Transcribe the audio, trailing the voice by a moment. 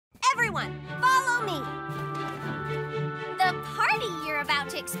everyone, follow me. The party you're about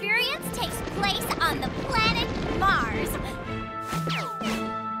to experience takes place on the planet Mars.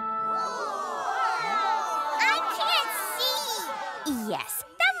 I can't see! Yes,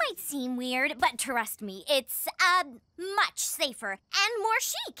 that might seem weird, but trust me, it's, much safer and more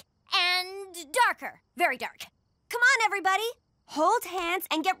chic and darker. Very dark. Come on, everybody. Hold hands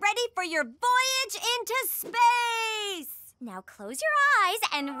and get ready for your voyage into space! Now close your eyes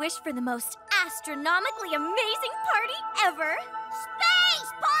and wish for the most astronomically amazing party ever.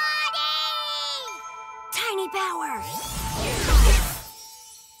 Space party! Tiny power!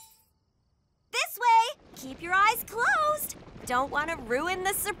 This way! Keep your eyes closed. Don't want to ruin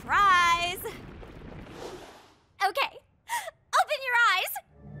the surprise. Okay, open your eyes.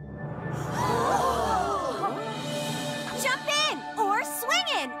 Jump in, or swing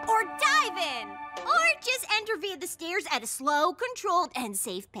in, or dive in. Or just enter via the stairs at a slow, controlled, and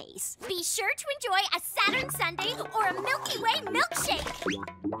safe pace. Be sure to enjoy a Saturn sundae or a Milky Way milkshake.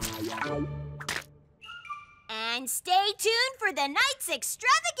 And stay tuned for the night's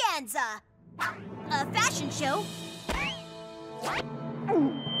extravaganza. A fashion show,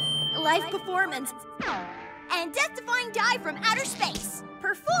 live performance, and death-defying dive from outer space.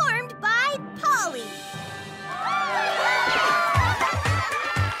 Performed by Polly.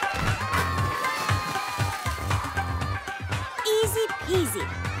 Easy peasy.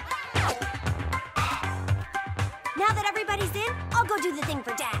 Now that everybody's in, I'll go do the thing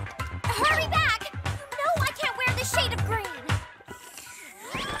for Dad. Hurry back! No, I can't wear the shade of green.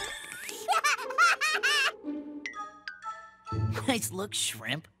 Nice look,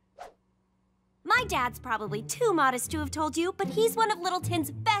 Shrimp. My dad's probably too modest to have told you, but he's one of Littleton's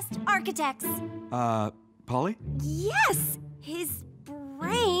best architects. Polly? Yes! His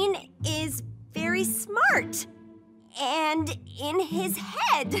brain is very smart. And in his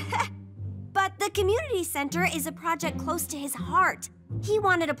head. But the community center is a project close to his heart. He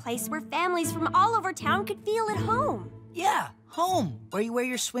wanted a place where families from all over town could feel at home. Yeah, home, where you wear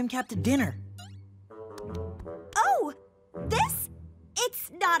your swim cap to dinner. Oh, this?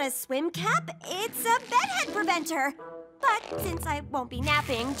 It's not a swim cap, it's a bedhead preventer. But since I won't be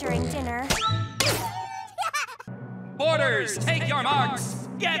napping during dinner... Boarders, take your marks!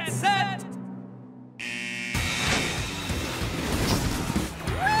 Get set!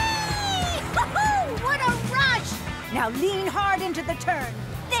 Woohoo! What a rush! Now lean hard into the turn.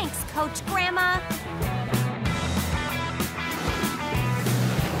 Thanks, Coach Grandma.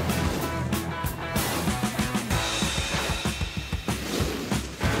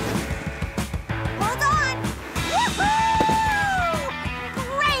 Hold on! Woohoo!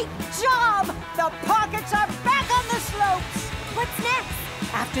 Great job! The pockets are back on the slopes. What's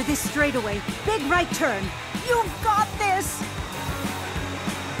next? After this straightaway, big right turn. You've got this.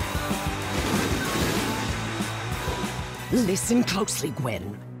 Listen closely,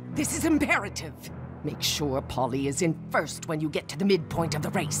 Gwen. This is imperative. Make sure Polly is in first when you get to the midpoint of the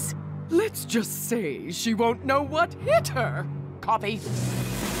race. Let's just say she won't know what hit her. Copy?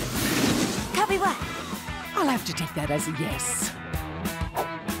 Copy what? I'll have to take that as a yes.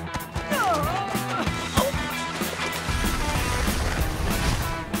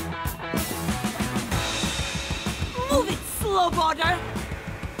 Move it, slow boarder.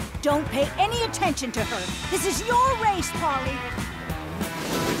 Don't pay any attention to her. This is your race, Polly.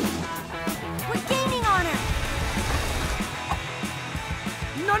 We're gaining on her.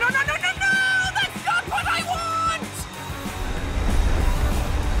 No, no, no, no, no, no! That's not what I want!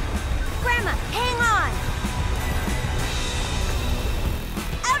 Grandma, hang on.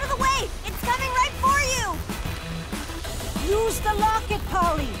 Out of the way! It's coming right for you! Use the locket,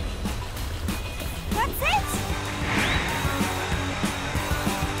 Polly. That's it!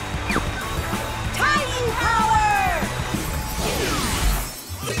 Tiny power!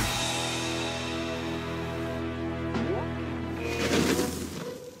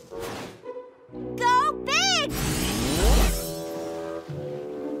 Go big!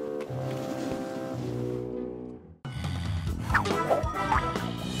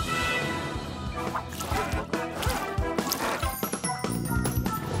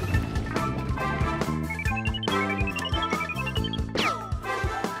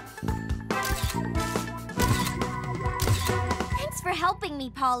 Thanks for helping me,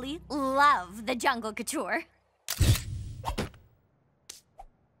 Polly. Love the jungle couture.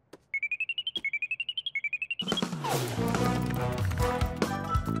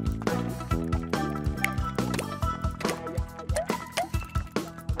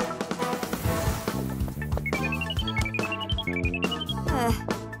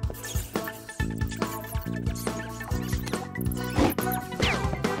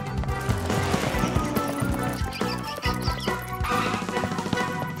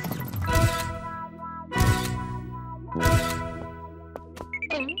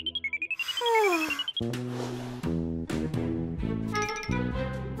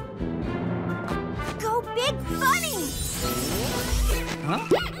 big bunny! Huh?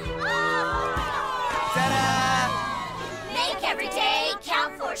 Make every day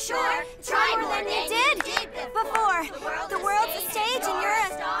count for sure. Try more than you did Before. The world's a stage and you're a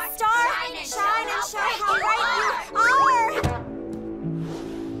star. Shine and show how bright you are!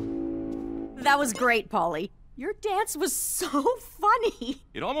 That was great, Polly. Your dance was so funny.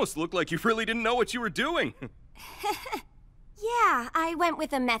 It almost looked like you really didn't know what you were doing. Yeah, I went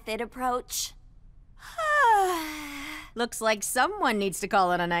with a method approach. Looks like someone needs to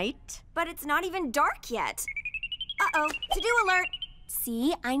call it a night. But it's not even dark yet. Uh-oh, to-do alert.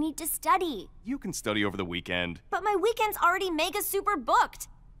 See, I need to study. You can study over the weekend. But my weekend's already mega super booked.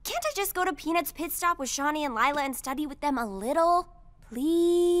 Can't I just go to Peanut's pit stop with Shani and Lila and study with them a little?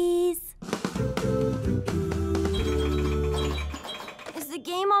 Please? Is the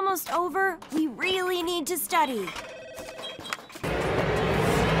game almost over? We really need to study.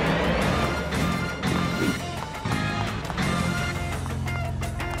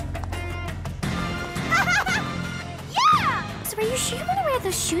 So are you sure you want to wear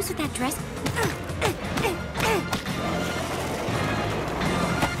those shoes with that dress?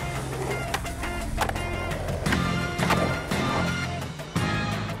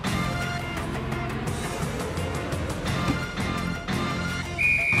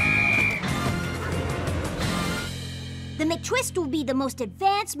 The McTwist will be the most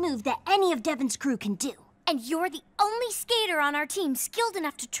advanced move that any of Devin's crew can do. And you're the only skater on our team skilled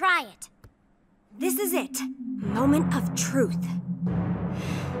enough to try it. This is it. Moment of truth.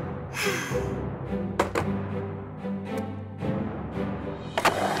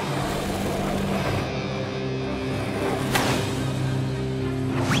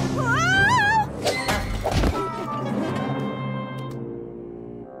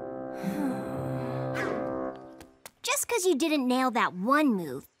 Just because you didn't nail that one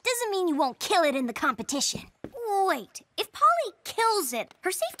move doesn't mean you won't kill it in the competition. Wait, if Polly kills it,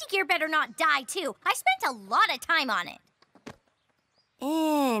 her safety gear better not die too. I spent a lot of time on it.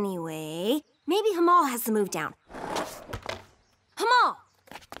 Anyway, maybe Hamal has the move down. Hamal!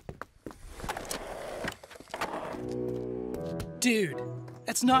 Dude,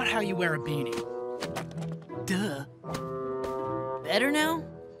 that's not how you wear a beanie. Duh. Better now?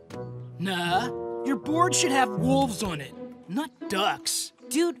 Nah, your board should have wolves on it, not ducks.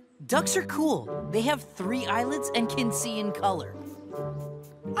 Dude, ducks are cool. They have 3 eyelids and can see in color.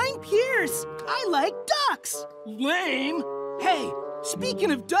 I'm Pierce. I like ducks. Lame. Hey,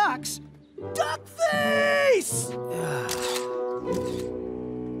 speaking of ducks, duck face!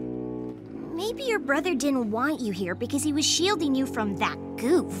 Maybe your brother didn't want you here because he was shielding you from that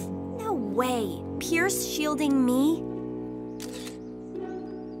goof. No way. Pierce shielding me?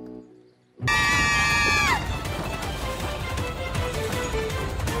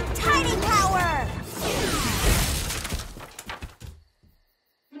 Tiny power!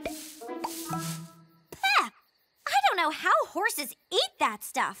 I don't know how horses eat that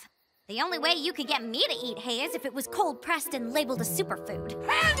stuff. The only way you could get me to eat hay is if it was cold pressed and labeled a superfood.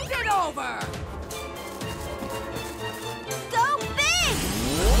 Hand it over! Go big!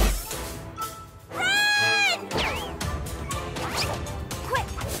 Run! Quick,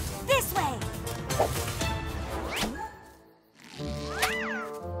 this way!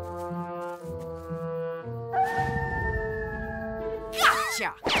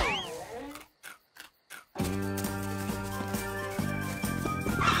 Gotcha!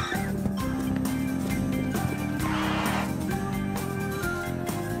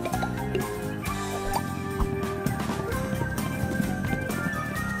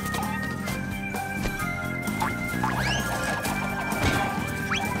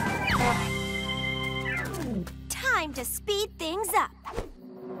 Time to speed things up.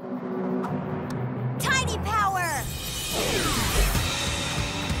 Tiny power!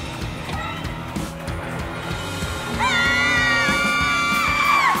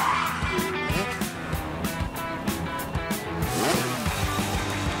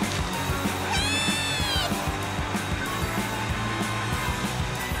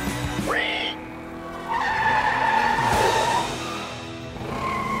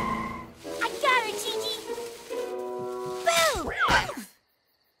 I got her, Gigi. Boom!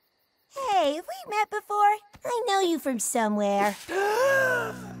 Hey, have we met before? I know you from somewhere.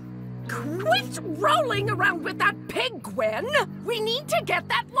 Quit rolling around with that pig, Gwen! We need to get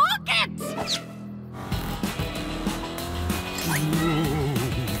that locket!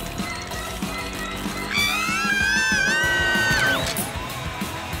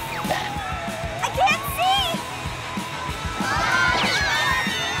 I can't see!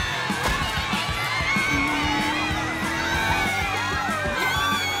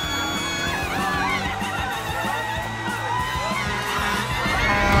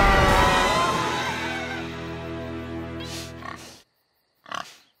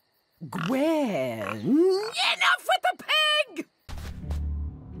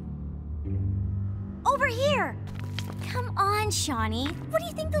 over here. Come on, Shani. What do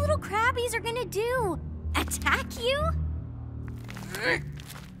you think the little crabbies are gonna do? Attack you?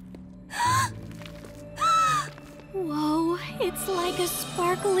 Whoa, it's like a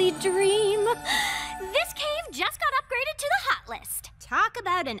sparkly dream. This cave just got upgraded to the hot list. Talk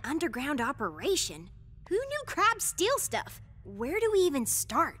about an underground operation. Who knew crabs steal stuff? Where do we even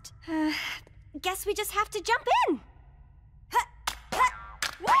start? Guess we just have to jump in.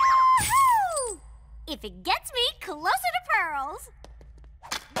 Woohoo! If it gets me closer to pearls.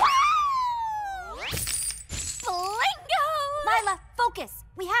 Blingo! Lila, focus.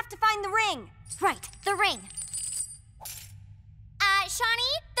 We have to find the ring. Right, the ring.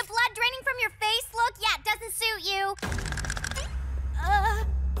 Shani, the blood draining from your face look, yeah, it doesn't suit you.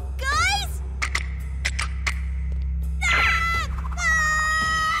 Guys?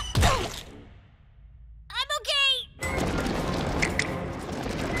 I'm okay.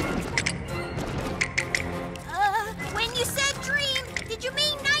 When you said dream, did you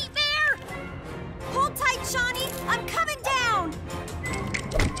mean nightmare? Hold tight, Shani. I'm coming down.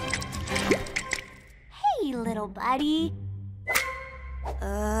 Hey, little buddy.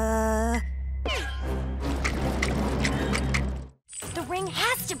 The ring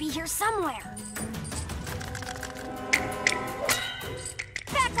has to be here somewhere.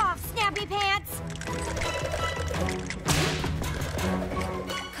 Back off, Snappy Pants!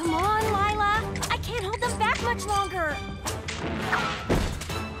 Come on, Lila. I can't hold them back much longer.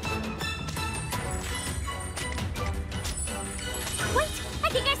 Wait, I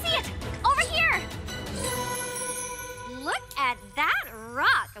think I see it. Over here. Look at that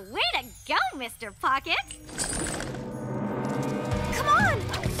rock. Way to go, Mr. Pocket. Come on!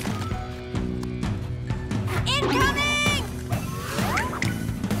 Incoming!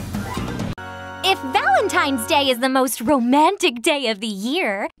 If Valentine's Day is the most romantic day of the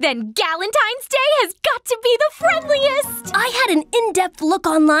year, then Galentine's Day has got to be the friendliest! I had an in-depth look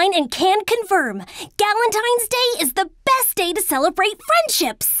online and can confirm. Galentine's Day is the best day to celebrate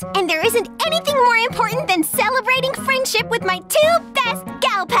friendships. And there isn't anything more important than celebrating friendship with my two best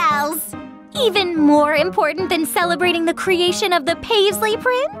gal pals! Even more important than celebrating the creation of the Paisley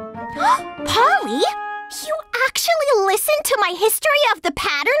print? Polly, you actually listened to my history of the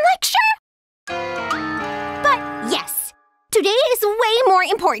pattern lecture? But yes, today is way more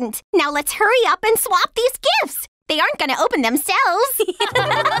important. Now let's hurry up and swap these gifts. They aren't gonna open themselves.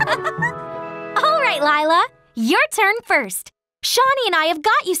 All right, Lila, your turn first. Shani and I have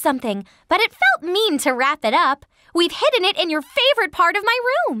got you something, but it felt mean to wrap it up. We've hidden it in your favorite part of my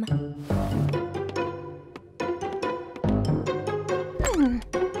room.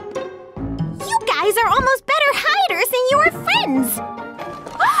 You guys are almost better hiders than you are friends.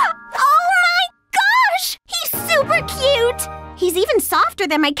 Oh my gosh! He's super cute! He's even softer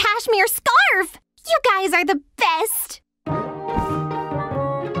than my cashmere scarf. You guys are the best.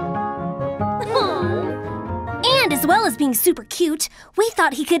 And as well as being super cute, we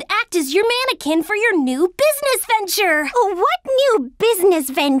thought he could act as your mannequin for your new business venture. Oh, what new business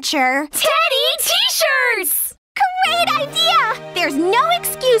venture? Teddy T-shirts! Great idea! There's no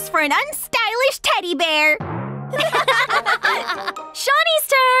excuse for an unstylish teddy bear. Shani's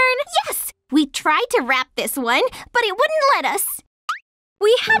turn! Yes! We tried to wrap this one, but it wouldn't let us.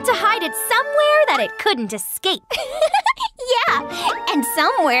 We had to hide it somewhere that it couldn't escape. Yeah, and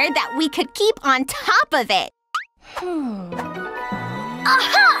somewhere that we could keep on top of it.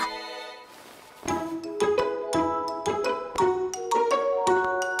 Aha!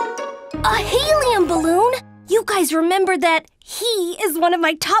 A helium balloon? You guys remember that he is one of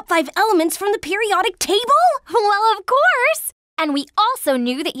my top 5 elements from the periodic table? Well, of course! And we also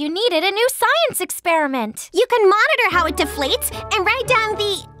knew that you needed a new science experiment. You can monitor how it deflates and write down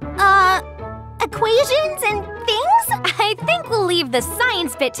the, equations and things? I think we'll leave the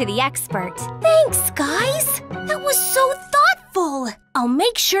science bit to the expert. Thanks, guys. That was so thoughtful. I'll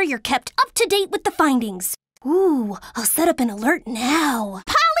make sure you're kept up to date with the findings. Ooh, I'll set up an alert now.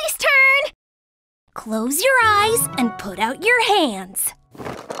 Polly's turn! Close your eyes and put out your hands.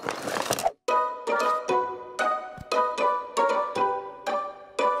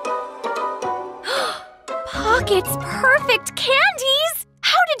 Pocket's perfect candies!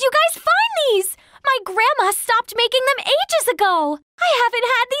 How did you guys find these? My grandma stopped making them ages ago. I haven't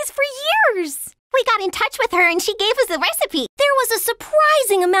had these for years. We got in touch with her and she gave us the recipe. There was a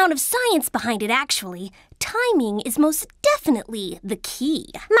surprising amount of science behind it, actually. Timing is most definitely the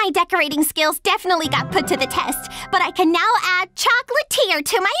key. My decorating skills definitely got put to the test, but I can now add chocolatier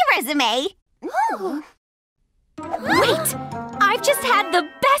to my resume. Ooh. Wait! I've just had the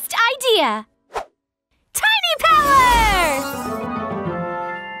best idea! Tiny power!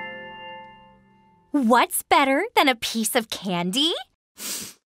 What's better than a piece of candy?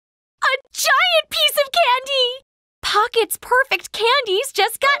 A giant piece of candy! Pocket's perfect candies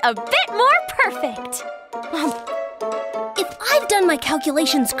just got a bit more perfect. If I've done my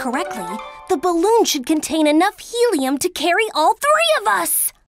calculations correctly, the balloon should contain enough helium to carry all three of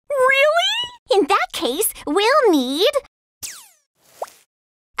us. Really? In that case, we'll need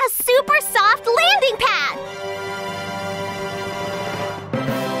a super soft landing pad.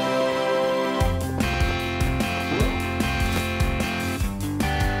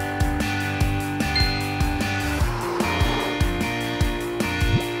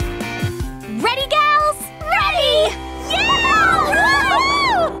 Ready, gals? Ready!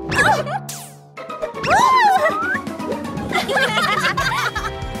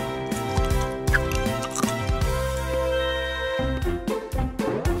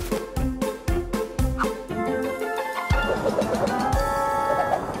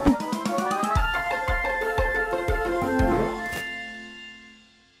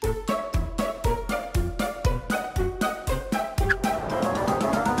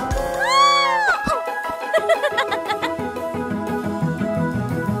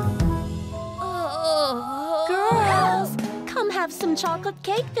 Some chocolate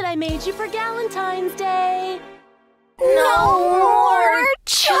cake that I made you for Valentine's Day. No more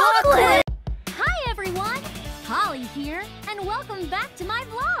chocolate! Hi everyone, Holly here, and welcome back to my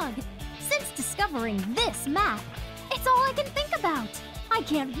vlog. Since discovering this map, it's all I can think about. I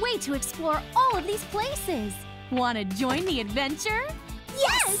can't wait to explore all of these places. Want to join the adventure?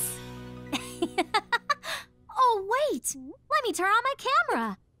 Yes! Oh wait, let me turn on my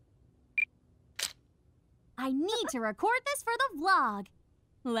camera. I need to record this for the vlog.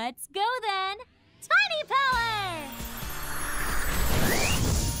 Let's go then. Tiny power!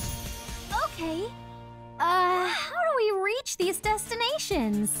 Okay. How do we reach these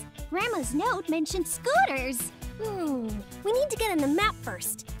destinations? Grandma's note mentioned scooters. We need to get on the map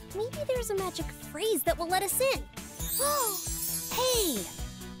first. Maybe there's a magic phrase that will let us in. Hey,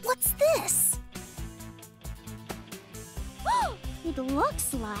 what's this? It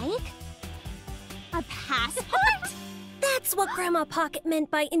looks like a passport? That's what Grandma Pocket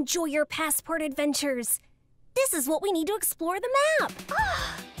meant by enjoy your passport adventures. This is what we need to explore the map.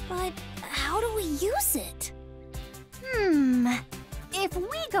 But how do we use it? If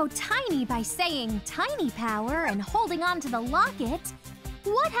we go tiny by saying tiny power and holding on to the locket,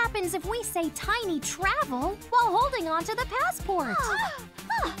 what happens if we say tiny travel while holding on to the passport?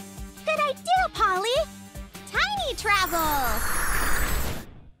 Good idea, Polly. Tiny travel.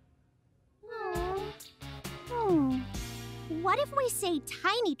 What if we say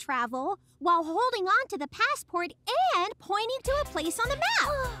tiny travel while holding on to the passport and pointing to a place on the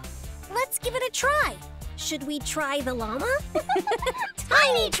map? Let's give it a try. Should we try the llama?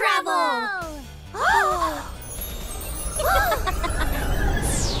 Tiny travel!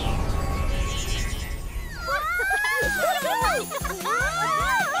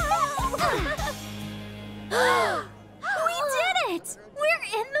 We did it! We're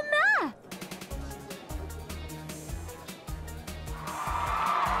in the map!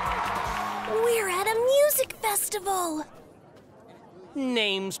 We're at a music festival!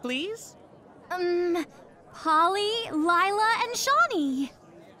 Names, please? Polly, Lila, and Shani.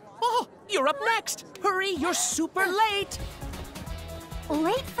 Oh, you're up next! Hurry, you're super late!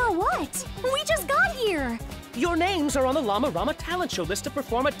 Late for what? We just got here. Your names are on the Llama Rama talent show list to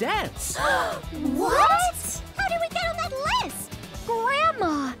perform a dance. What? How did we get on that list?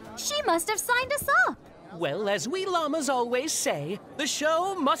 Grandma, she must have signed us up. Well, as we llamas always say, the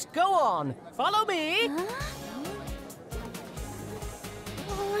show must go on. Follow me.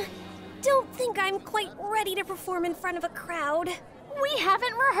 Don't think I'm quite ready to perform in front of a crowd. We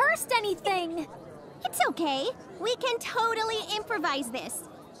haven't rehearsed anything. It's okay. We can totally improvise this.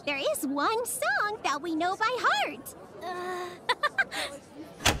 There is one song that we know by heart.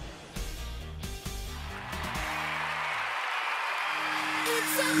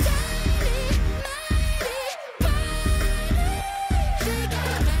 It's a mighty, mighty party. Big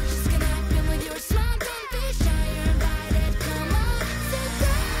adventures can happen with your small fish. You're invited. Come on. It's a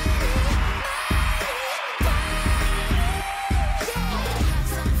mighty, mighty party. Yeah. Have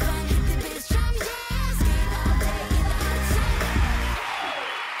some fun. Hit the bass drum. Yeah. Skate all day in the hot sun.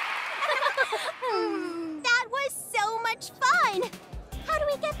 That was so much fun. How do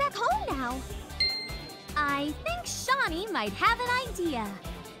we get back home now? I think Shani might have an idea.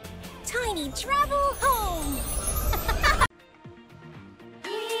 Tiny travel home.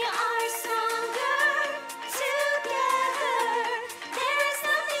 We are stronger together. There is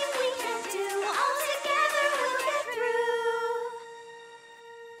nothing we can do. All together we'll get through.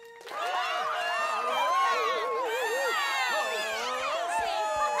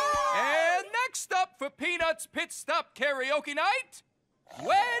 for Peanuts Pit Stop Karaoke Night,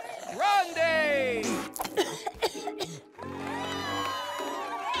 Gwen Grande!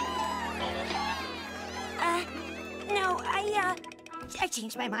 No, I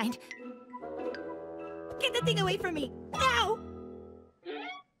changed my mind. Get the thing away from me, now!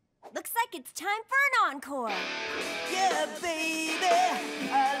 Looks like it's time for an encore. Yeah, baby,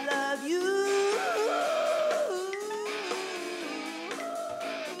 I love you.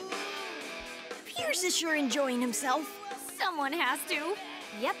 Pierce is sure enjoying himself. Someone has to.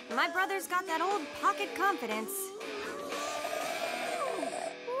 Yep, my brother's got that old pocket confidence.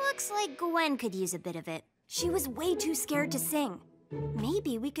 Looks like Gwen could use a bit of it. She was way too scared to sing.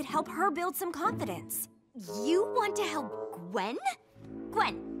 Maybe we could help her build some confidence. You want to help Gwen?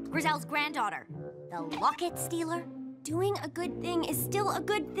 Gwen, Grizel's granddaughter. The locket stealer? Doing a good thing is still a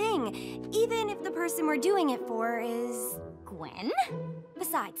good thing, even if the person we're doing it for is... Gwen?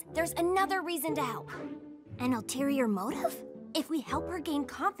 Besides, there's another reason to help. An ulterior motive? If we help her gain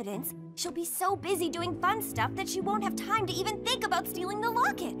confidence, she'll be so busy doing fun stuff that she won't have time to even think about stealing the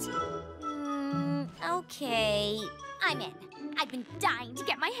locket. Okay. I'm in. I've been dying to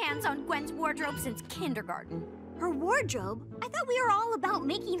get my hands on Gwen's wardrobe since kindergarten. Her wardrobe? I thought we were all about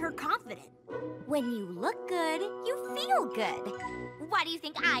making her confident. When you look good, you feel good. Why do you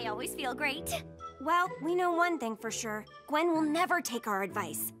think I always feel great? Well, we know one thing for sure. Gwen will never take our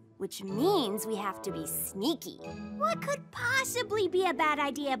advice, which means we have to be sneaky. What could possibly be a bad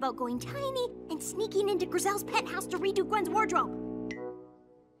idea about going tiny and sneaking into Grizel's pet house to redo Gwen's wardrobe?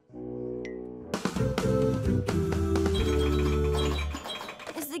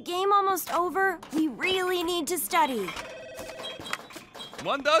 Is the game almost over? We really need to study.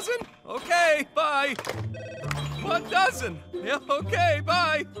 1 dozen? Okay, bye. 1 dozen. Yeah, okay,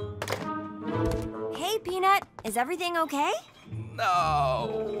 bye. Hey, Peanut. Is everything okay?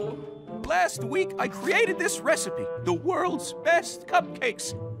 No. Last week, I created this recipe, the world's best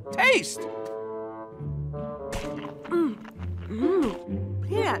cupcakes. Taste!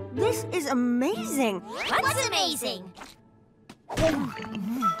 Peanut, this is amazing. What's amazing?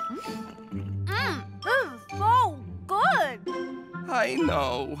 So good. I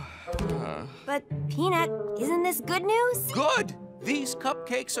know. But, Peanut, isn't this good news? Good! These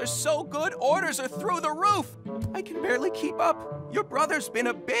cupcakes are so good, orders are through the roof. I can barely keep up. Your brother's been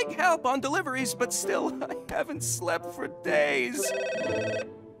a big help on deliveries, but still, I haven't slept for days.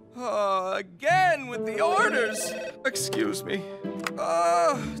 Again with the orders. Excuse me.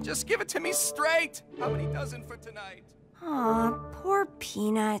 Just give it to me straight. How many dozen for tonight? Aw, poor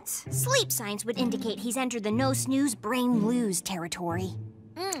Peanut. Sleep signs would indicate he's entered the no snooze, brain lose territory.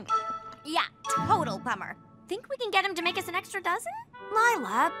 Yeah, total bummer. Think we can get him to make us an extra dozen?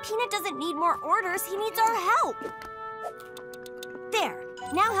 Lila, Peanut doesn't need more orders, he needs our help. There,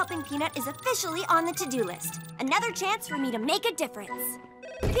 now helping Peanut is officially on the to-do list. Another chance for me to make a difference.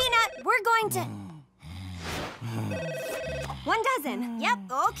 Peanut, we're going to... 1 dozen. Yep,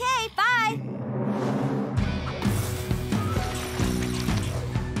 okay, bye.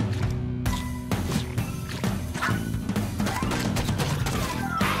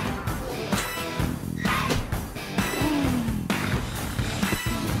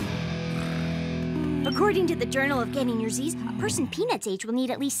 According to the Journal of Getting Your Z's, a person Peanut's age will need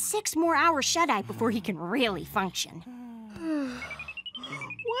at least 6 more hours shut-eye before he can really function.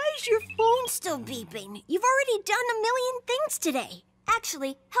 Why is your phone still beeping? You've already done a million things today.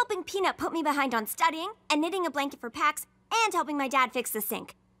 Actually, helping Peanut put me behind on studying, and knitting a blanket for Pax, and helping my dad fix the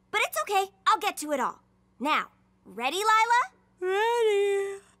sink. But it's okay, I'll get to it all. Now, ready, Lila?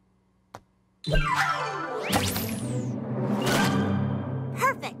 Ready.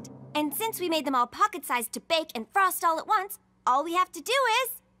 Perfect. And since we made them all pocket-sized to bake and frost all at once, all we have to do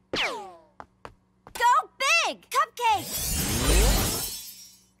is... Go big, cupcake!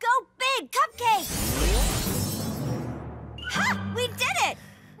 Go big, cupcake! Ha! We did it!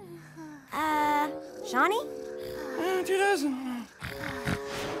 Shani? 2 dozen.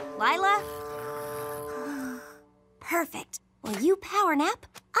 Lila? Perfect. While you power nap,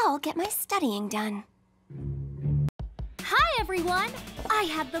 I'll get my studying done. Hi, everyone! I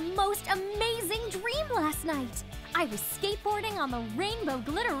had the most amazing dream last night. I was skateboarding on the rainbow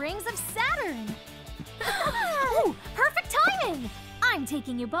glitter rings of Saturn. Ooh, perfect timing! I'm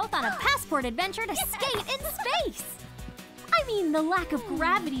taking you both on a passport adventure to skate in space. I mean, the lack of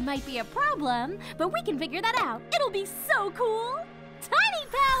gravity might be a problem, but we can figure that out. It'll be so cool! Tiny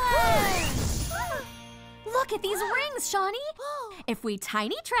power! Look at these rings, Shani. If we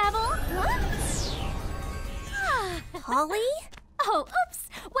tiny travel... Holly? Oh, oops.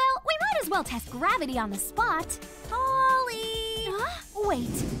 Well, we might as well test gravity on the spot. Holly!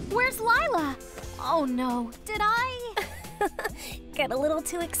 Wait, where's Lila? Oh no, did I? Get a little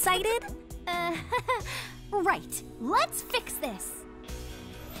too excited? Right, let's fix this.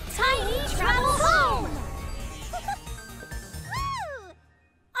 Tiny travel home!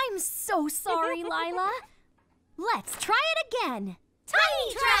 I'm so sorry, Lila. Let's try it again.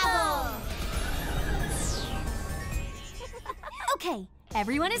 Tiny travel! Okay,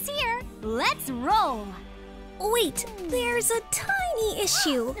 everyone is here. Let's roll. Wait, there's a tiny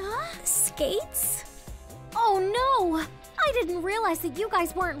issue. Skates? Oh no! I didn't realize that you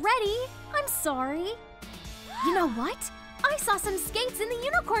guys weren't ready. I'm sorry. You know what? I saw some skates in the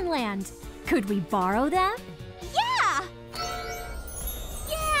Unicorn Land. Could we borrow them? Yeah!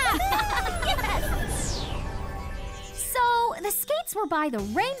 Yes! So, the skates were by the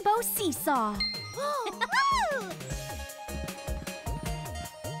Rainbow Seesaw.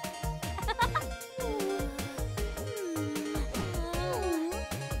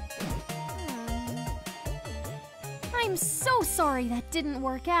 I'm so sorry that didn't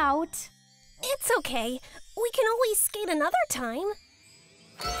work out. It's okay. We can always skate another time.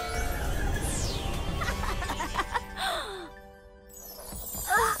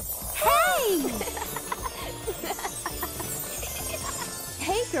 Hey!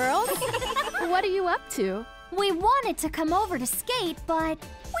 Hey, girls. What are you up to? We wanted to come over to skate, but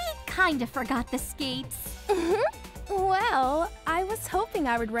we kind of forgot the skates. Well, I was hoping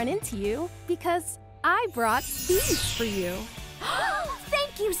I would run into you because I brought these for you.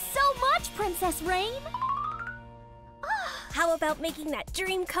 Thank you so much, Princess Rain. How about making that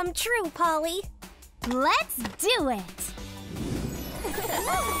dream come true, Polly? Let's do it.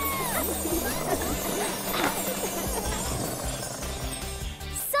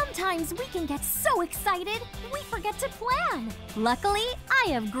 Sometimes we can get so excited, we forget to plan. Luckily, I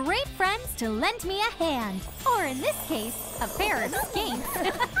have great friends to lend me a hand. Or in this case, a pair of skates.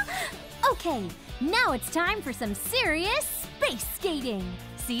 Okay, now it's time for some serious space skating.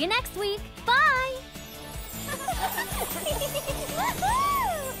 See you next week. Bye!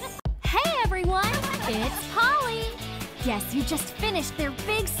 Hey everyone, it's Polly. Guess who just finished their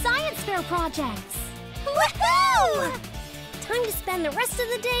big science fair projects? Woohoo! Time to spend the rest of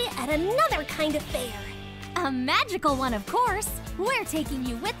the day at another kind of fair. A magical one, of course. We're taking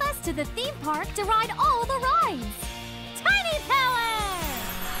you with us to the theme park to ride all the rides. Tiny Power!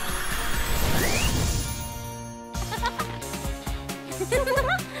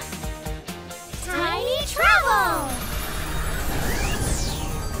 Tiny Travel!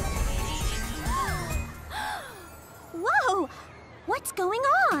 Whoa! What's going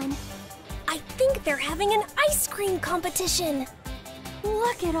on? I think they're having an ice cream competition.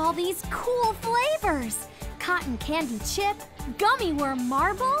 Look at all these cool flavors. Cotton candy chip, gummy worm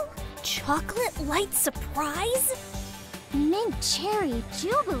marble, chocolate light surprise, mint cherry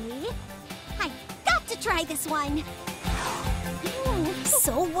jubilee. I've got to try this one.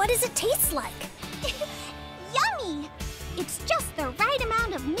 So what does it taste like? Yummy! It's just the right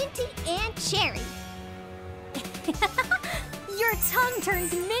amount of minty and cherry. Your tongue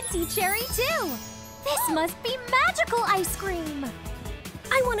turns minty cherry too. This must be magical ice cream.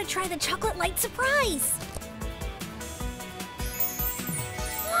 I want to try the chocolate light surprise.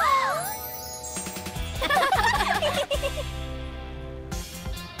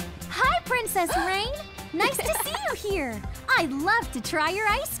 Hi, Princess Rain. Nice to see you here. I'd love to try your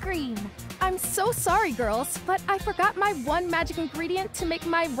ice cream. I'm so sorry, girls, but I forgot my one magic ingredient to make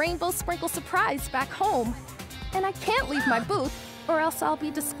my rainbow sprinkle surprise back home. And I can't leave my booth, or else I'll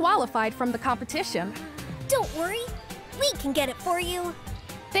be disqualified from the competition. Don't worry, we can get it for you.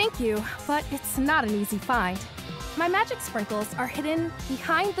 Thank you, but it's not an easy find. My magic sprinkles are hidden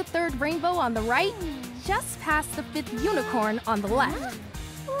behind the third rainbow on the right, just past the fifth unicorn on the left.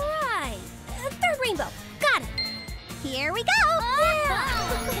 Right, third rainbow, got it. Here we go!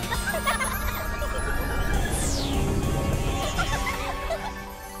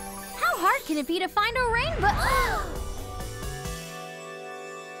 How hard can it be to find a rainbow?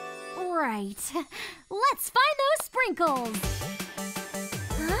 Right. Let's find those sprinkles.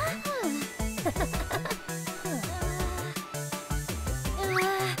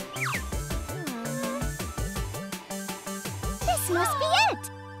 This must be it!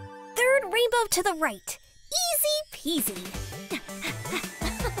 Third rainbow to the right. Easy peasy.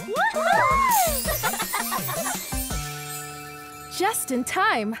 Just in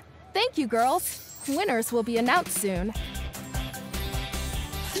time. Thank you, girls. Winners will be announced soon.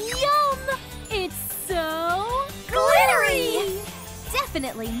 Yum! It's so glittery!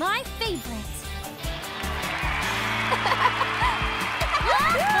 Definitely my favorite.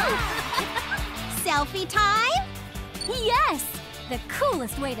 Selfie time? Yes! the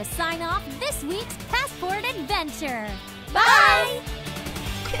coolest way to sign off this week's Passport Adventure. Bye!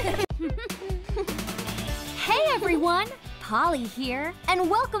 Hey everyone! Polly here, and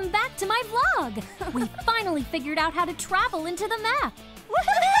welcome back to my vlog! We finally figured out how to travel into the map!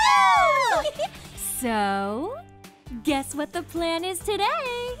 Woohoo! So, guess what the plan is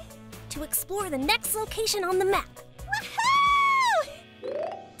today? To explore the next location on the map. Woohoo!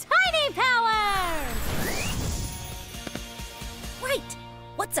 Tiny Power! Right.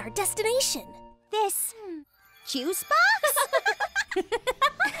 What's our destination? This juice box?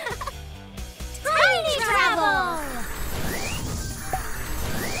 Tiny Travel!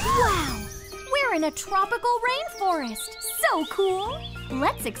 Wow! We're in a tropical rainforest! So cool!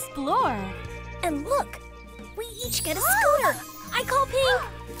 Let's explore! And look! We each get a scooter! I call pink!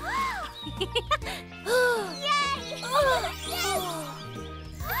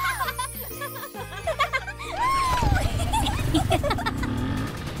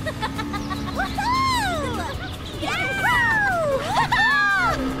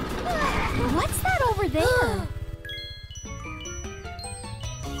 What's that over there?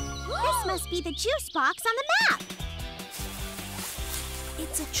 This must be the juice box on the map.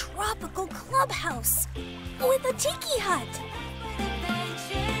 It's a tropical clubhouse with a tiki hut.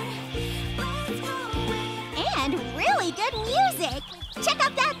 And really good music. Check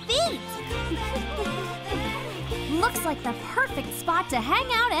out that beat. Looks like the perfect spot to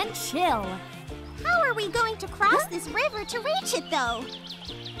hang out and chill. How are we going to cross this river to reach it, though?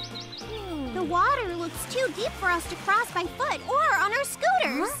 The water looks too deep for us to cross by foot or on our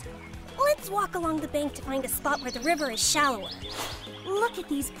scooters. Let's walk along the bank to find a spot where the river is shallower. Look at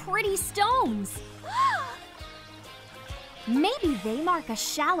these pretty stones. Maybe they mark a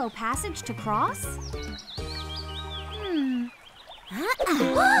shallow passage to cross? Ooh.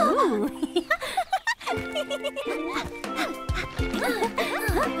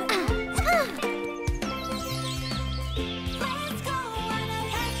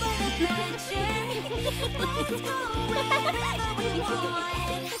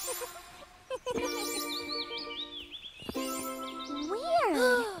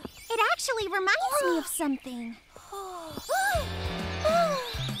 Weird. It actually reminds me of something.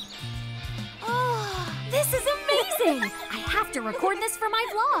 This is amazing! I have to record this for my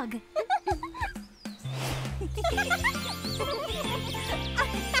vlog.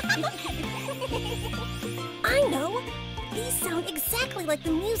 I know! These sound exactly like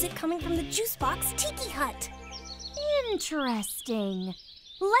the music coming from the juice box tiki hut. Interesting.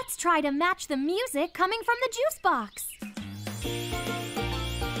 Let's try to match the music coming from the juice box.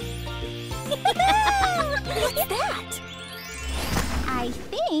 What's that? I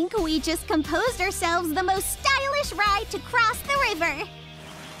think we just composed ourselves the most stylish ride to cross the river.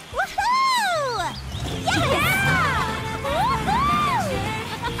 Woohoo! Yes! Woohoo!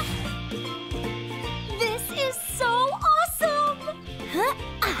 This is so awesome!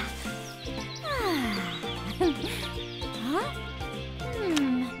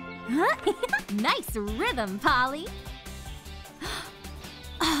 Nice rhythm, Polly.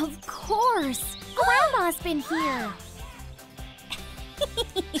 Of course! Grandma's been here.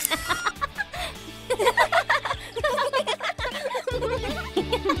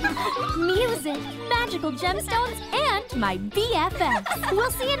 Music, magical gemstones, and my BFF.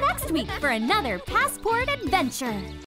 We'll see you next week for another Passport Adventure.